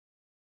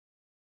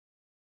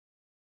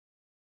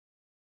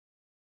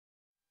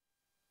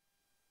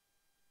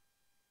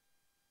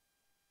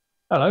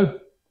Hello,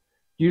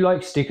 do you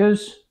like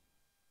stickers?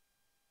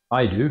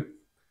 I do.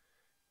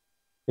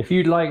 If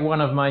you'd like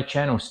one of my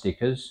channel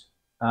stickers,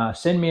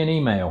 send me an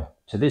email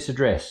to this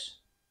address,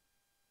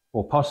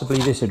 or possibly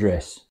this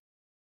address,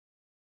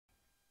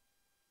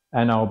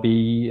 and I'll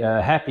be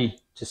happy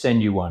to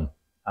send you one,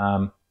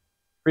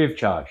 free of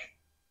charge.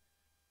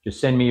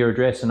 Just send me your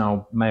address and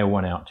I'll mail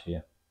one out to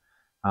you.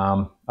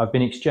 I've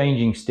been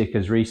exchanging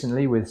stickers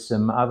recently with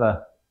some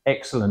other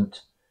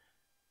excellent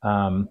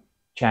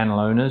channel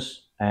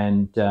owners,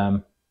 and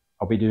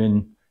I'll be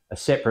doing a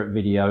separate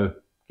video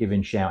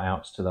giving shout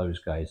outs to those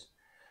guys.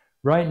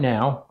 Right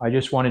now, I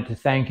just wanted to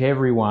thank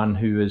everyone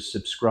who has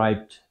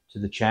subscribed to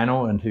the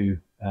channel and who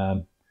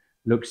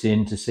looks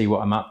in to see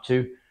what I'm up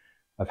to.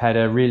 I've had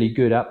a really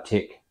good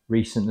uptick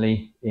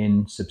recently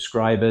in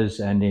subscribers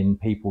and in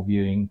people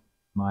viewing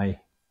my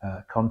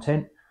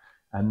content,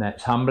 and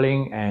that's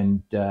humbling,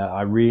 and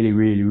I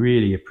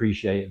really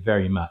appreciate it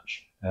very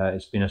much.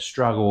 It's been a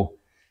struggle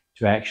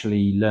to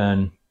actually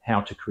learn how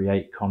to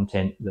create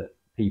content that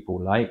people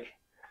like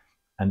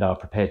and are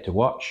prepared to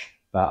watch,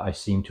 but I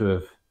seem to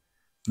have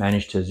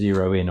managed to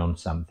zero in on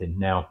something.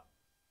 Now,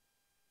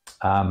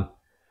 I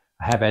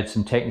have had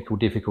some technical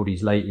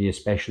difficulties lately,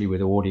 especially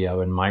with audio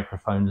and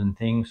microphones and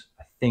things.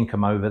 I think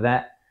I'm over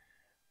that.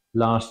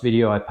 Last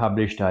video I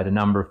published, I had a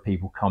number of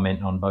people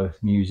comment on both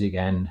music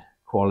and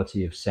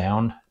quality of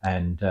sound,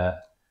 and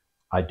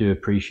I do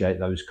appreciate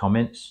those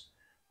comments.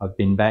 I've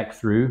been back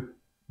through,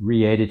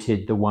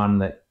 re-edited the one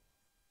that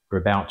we're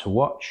about to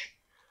watch,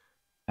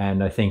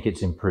 and I think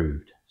it's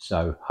improved.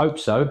 So hope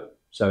so.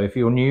 So if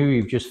you're new,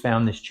 you've just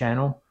found this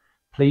channel,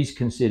 please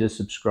consider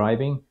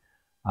subscribing.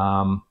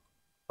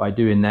 By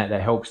doing that,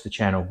 that helps the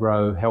channel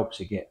grow, helps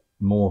it get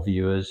more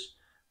viewers,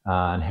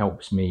 and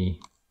helps me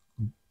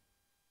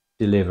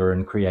deliver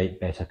and create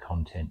better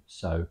content.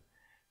 So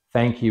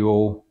thank you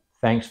all.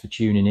 Thanks for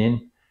tuning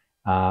in.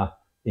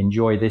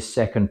 Enjoy this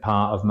second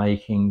part of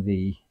making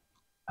the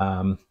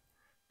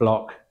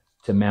block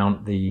to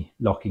mount the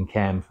locking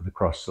cam for the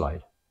cross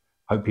slide.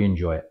 Hope you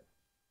enjoy it.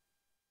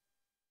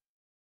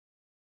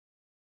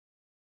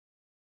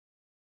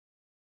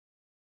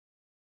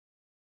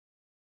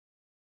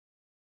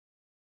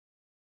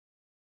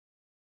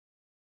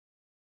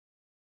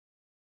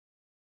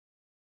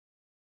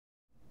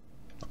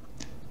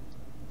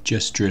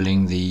 Just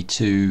drilling the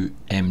two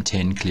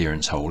M10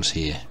 clearance holes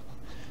here,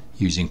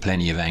 using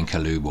plenty of anchor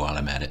lube while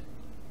I'm at it.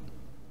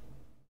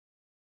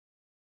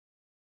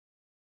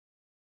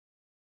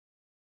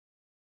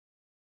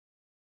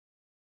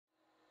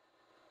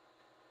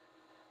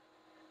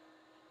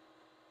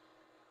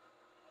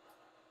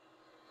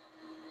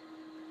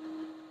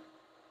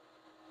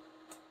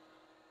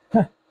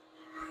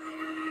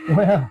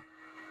 Well,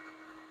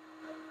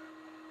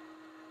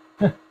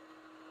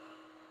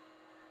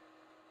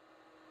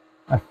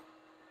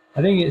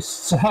 I think it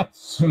sucked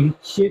some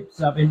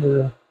chips up into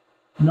the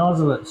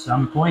nozzle at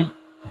some point.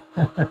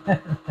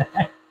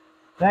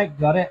 That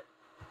got it.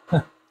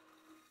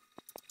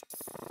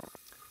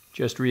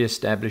 Just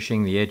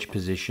re-establishing the edge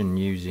position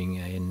using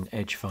an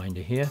edge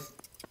finder here.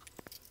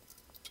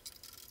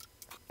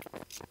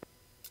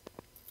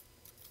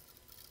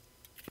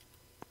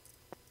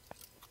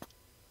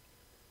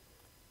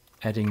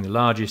 Adding the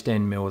largest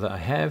end mill that I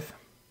have,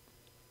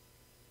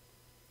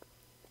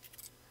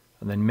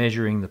 and then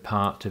measuring the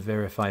part to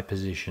verify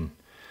position.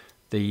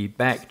 The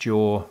back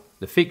jaw,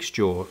 the fixed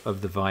jaw of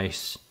the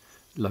vise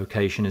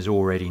location is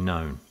already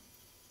known.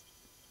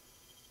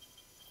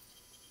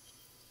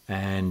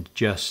 And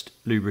just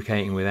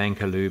lubricating with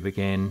anchor lube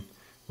again,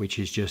 which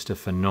is just a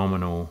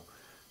phenomenal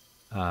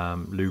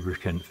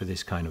lubricant for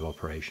this kind of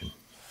operation.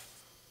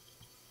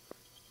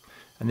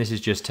 And this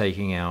is just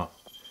taking out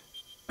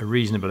a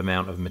reasonable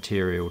amount of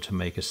material to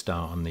make a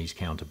start on these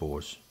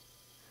counterbores.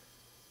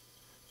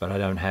 But I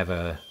don't have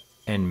a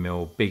end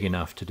mill big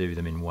enough to do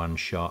them in one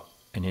shot,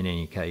 and in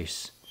any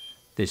case,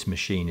 this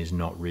machine is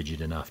not rigid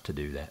enough to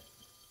do that.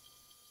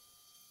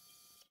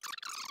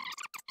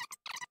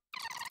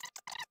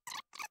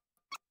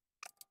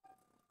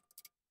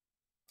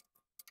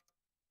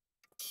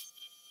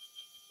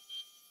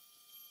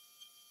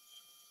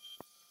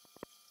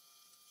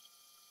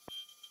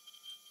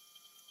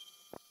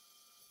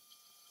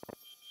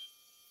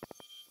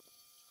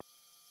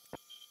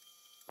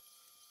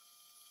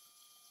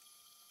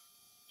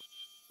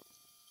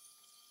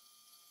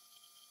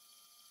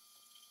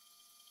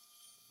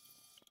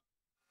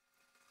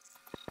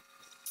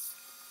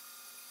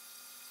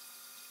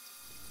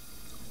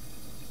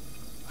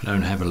 I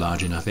don't have a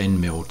large enough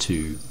end mill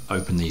to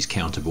open these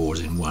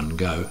counterbores in one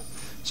go,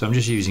 so I'm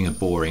just using a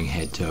boring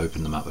head to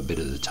open them up a bit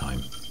at a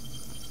time.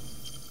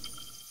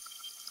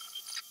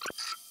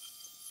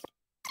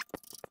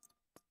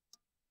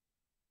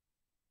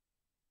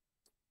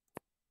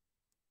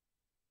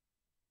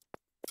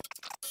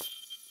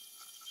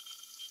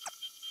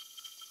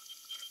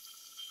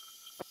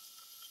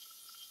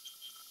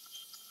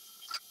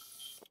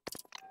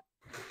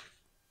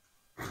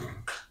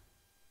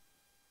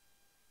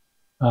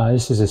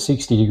 This is a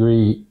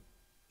 60-degree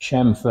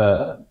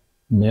chamfer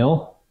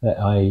mill that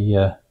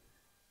I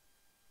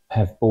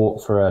have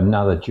bought for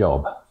another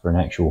job, for an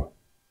actual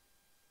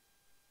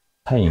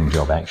paying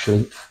job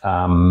actually.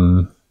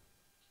 But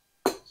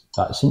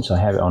since I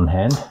have it on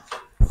hand,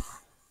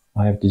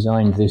 I have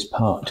designed this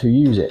part to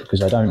use it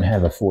because I don't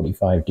have a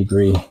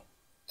 45-degree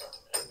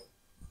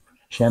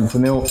chamfer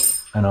mill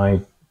and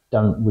I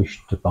don't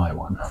wish to buy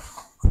one.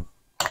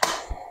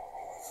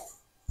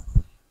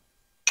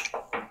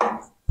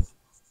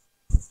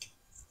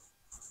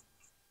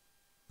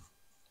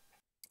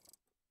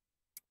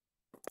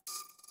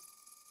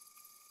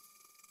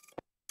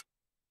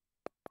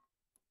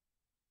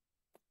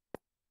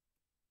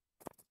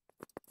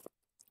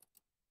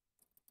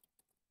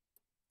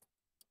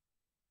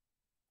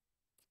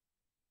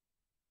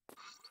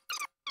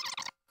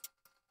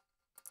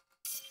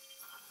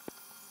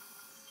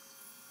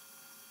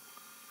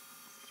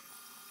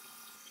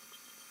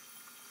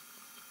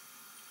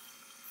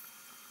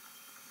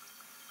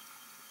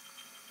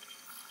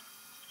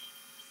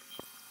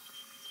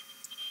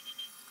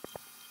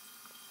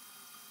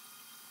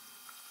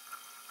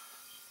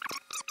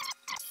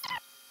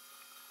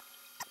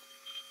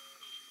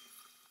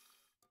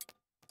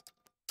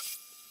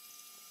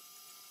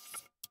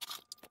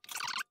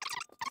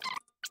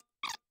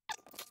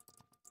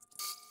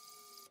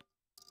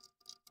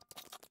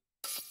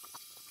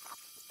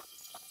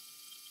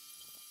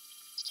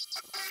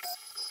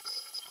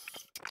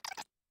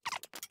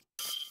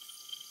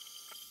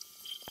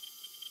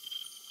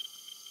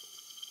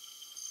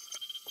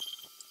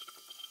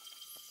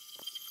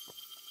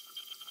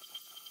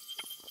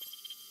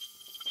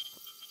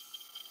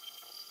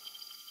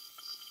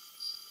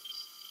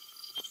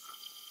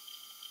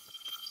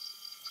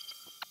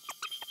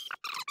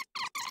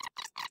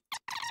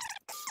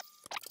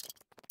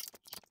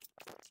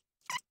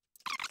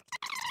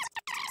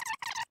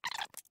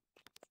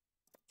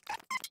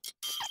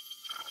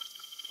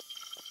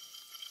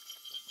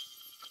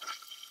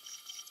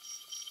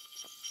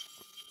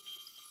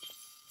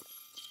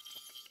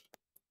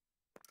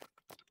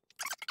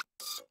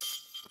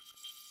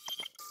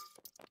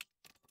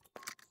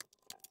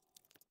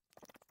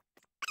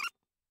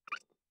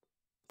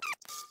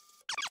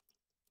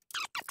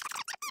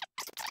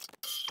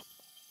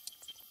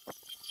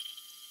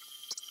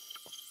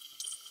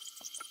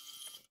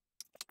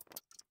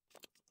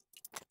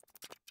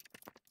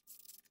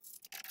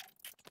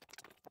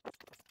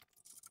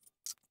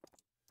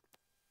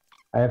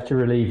 I have to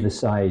relieve the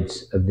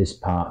sides of this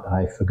part.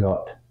 I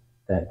forgot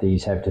that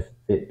these have to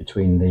fit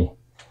between the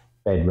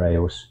bed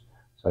rails.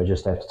 So I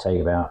just have to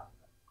take about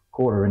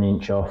 1/4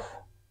 inch off,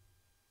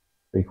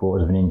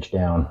 3/4 inch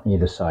down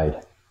either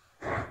side.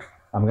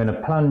 I'm going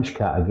to plunge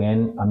cut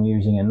again. I'm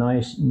using a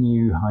nice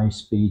new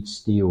high-speed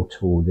steel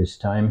tool this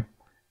time,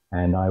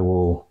 and I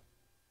will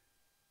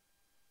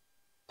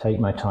take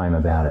my time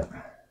about it.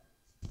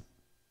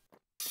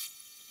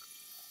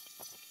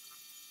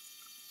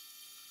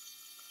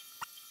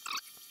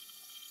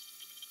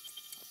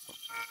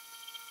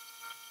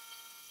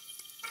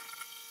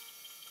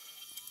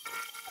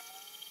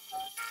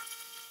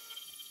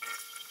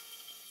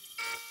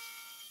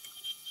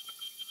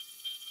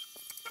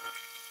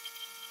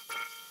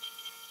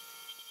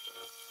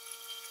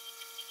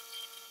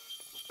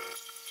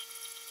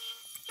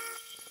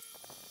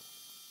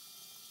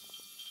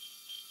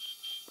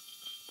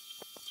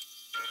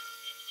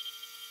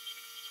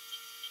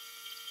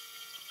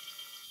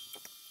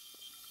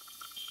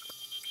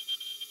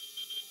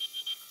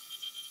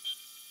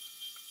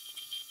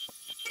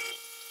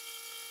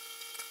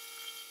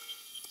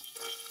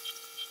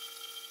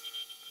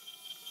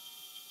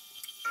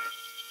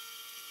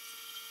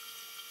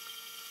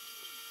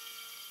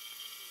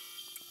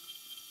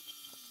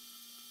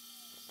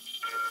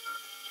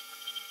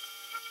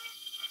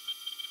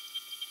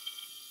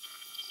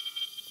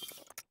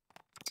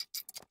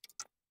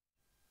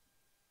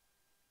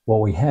 What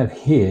we have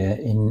here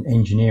in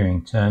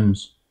engineering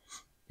terms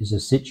is a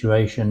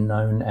situation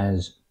known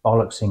as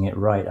bollocksing it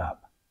right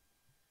up.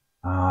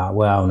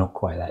 Well, not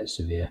quite that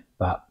severe,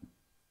 but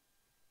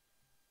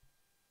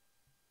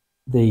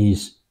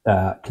these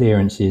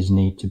clearances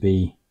need to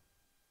be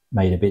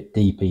made a bit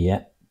deeper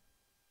yet.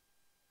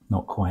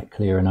 Not quite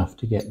clear enough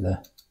to get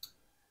the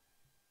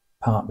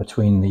part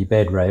between the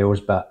bed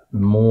rails, but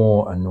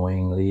more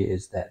annoyingly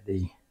is that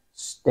the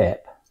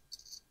step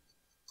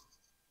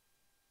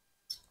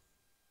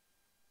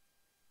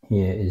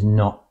here is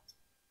not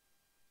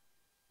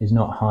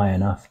high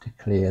enough to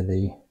clear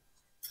the,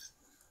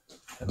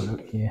 have a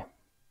look here,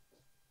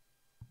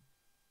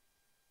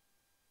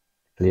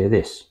 clear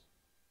this.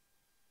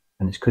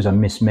 And it's because I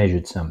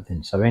mismeasured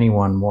something. So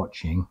anyone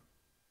watching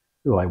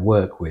who I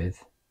work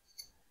with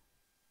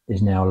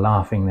is now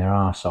laughing their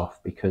arse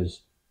off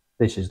because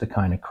this is the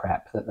kind of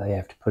crap that they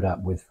have to put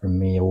up with from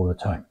me all the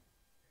time.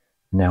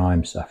 Now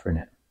I'm suffering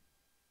it.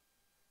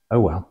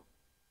 Oh well.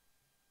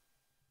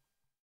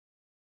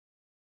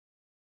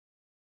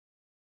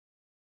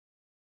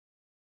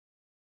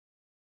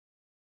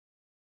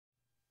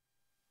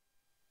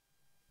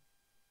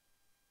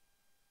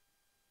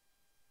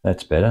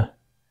 That's better.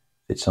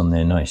 Fits on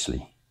there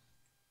nicely.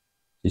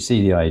 You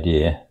see the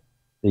idea.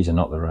 These are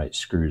not the right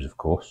screws, of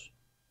course,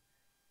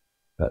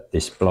 but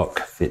this block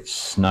fits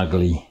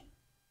snugly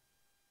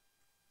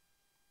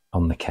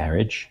on the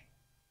carriage.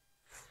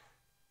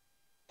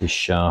 This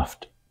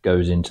shaft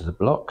goes into the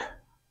block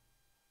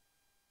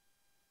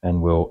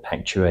and will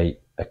actuate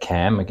a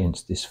cam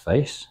against this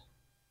face,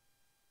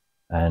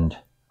 and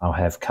I'll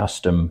have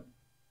custom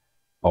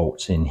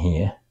bolts in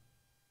here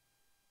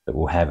that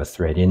will have a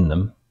thread in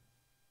them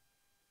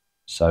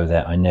so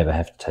that I never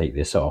have to take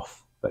this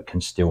off, but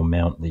can still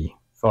mount the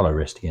follow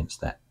rest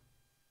against that.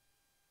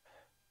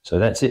 So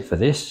that's it for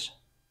this.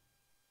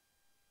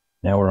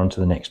 Now we're on to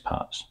the next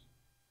parts.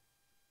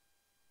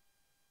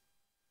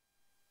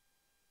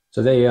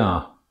 So there you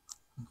are.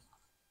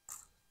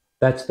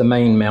 That's the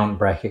main mount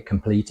bracket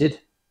completed.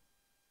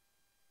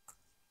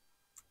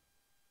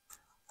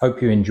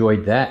 Hope you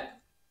enjoyed that.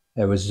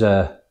 There was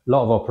a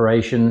lot of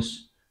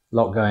operations, a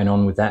lot going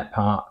on with that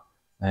part,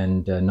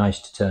 and nice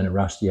to turn a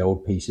rusty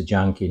old piece of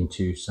junk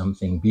into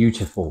something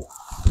beautiful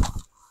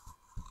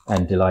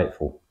and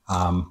delightful.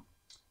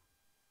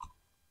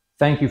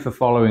 Thank you for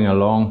following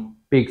along.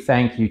 Big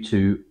thank you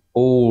to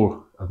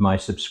all of my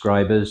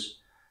subscribers.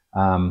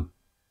 And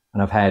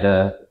I've had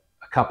a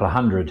couple of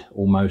hundred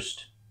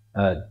almost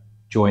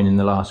join in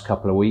the last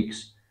couple of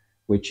weeks,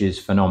 which is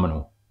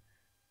phenomenal.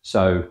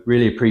 So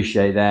really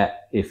appreciate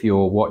that. If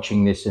you're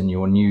watching this and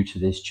you're new to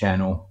this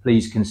channel,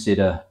 please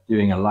consider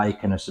doing a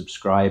like and a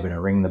subscribe and a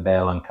ring the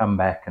bell, and come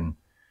back and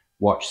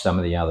watch some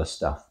of the other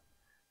stuff.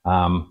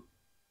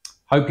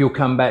 Hope you'll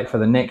come back for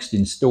the next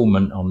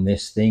installment on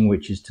this thing,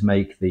 which is to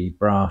make the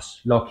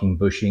brass locking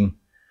bushing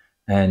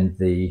and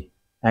the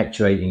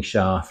actuating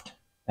shaft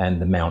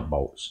and the mount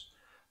bolts.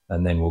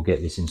 And then we'll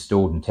get this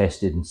installed and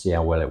tested and see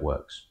how well it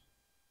works.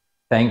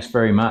 Thanks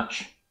very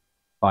much.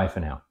 Bye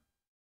for now.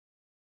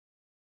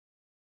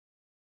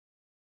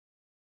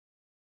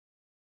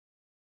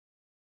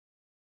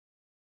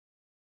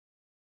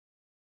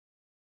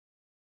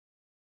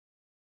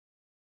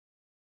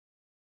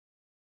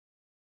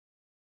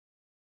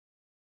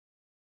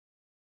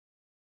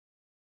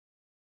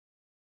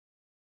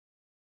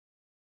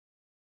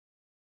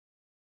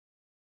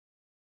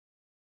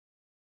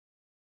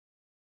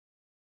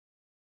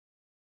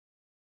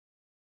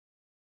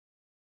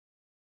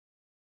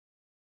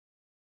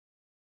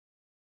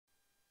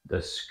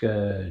 The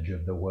scourge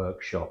of the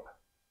workshop.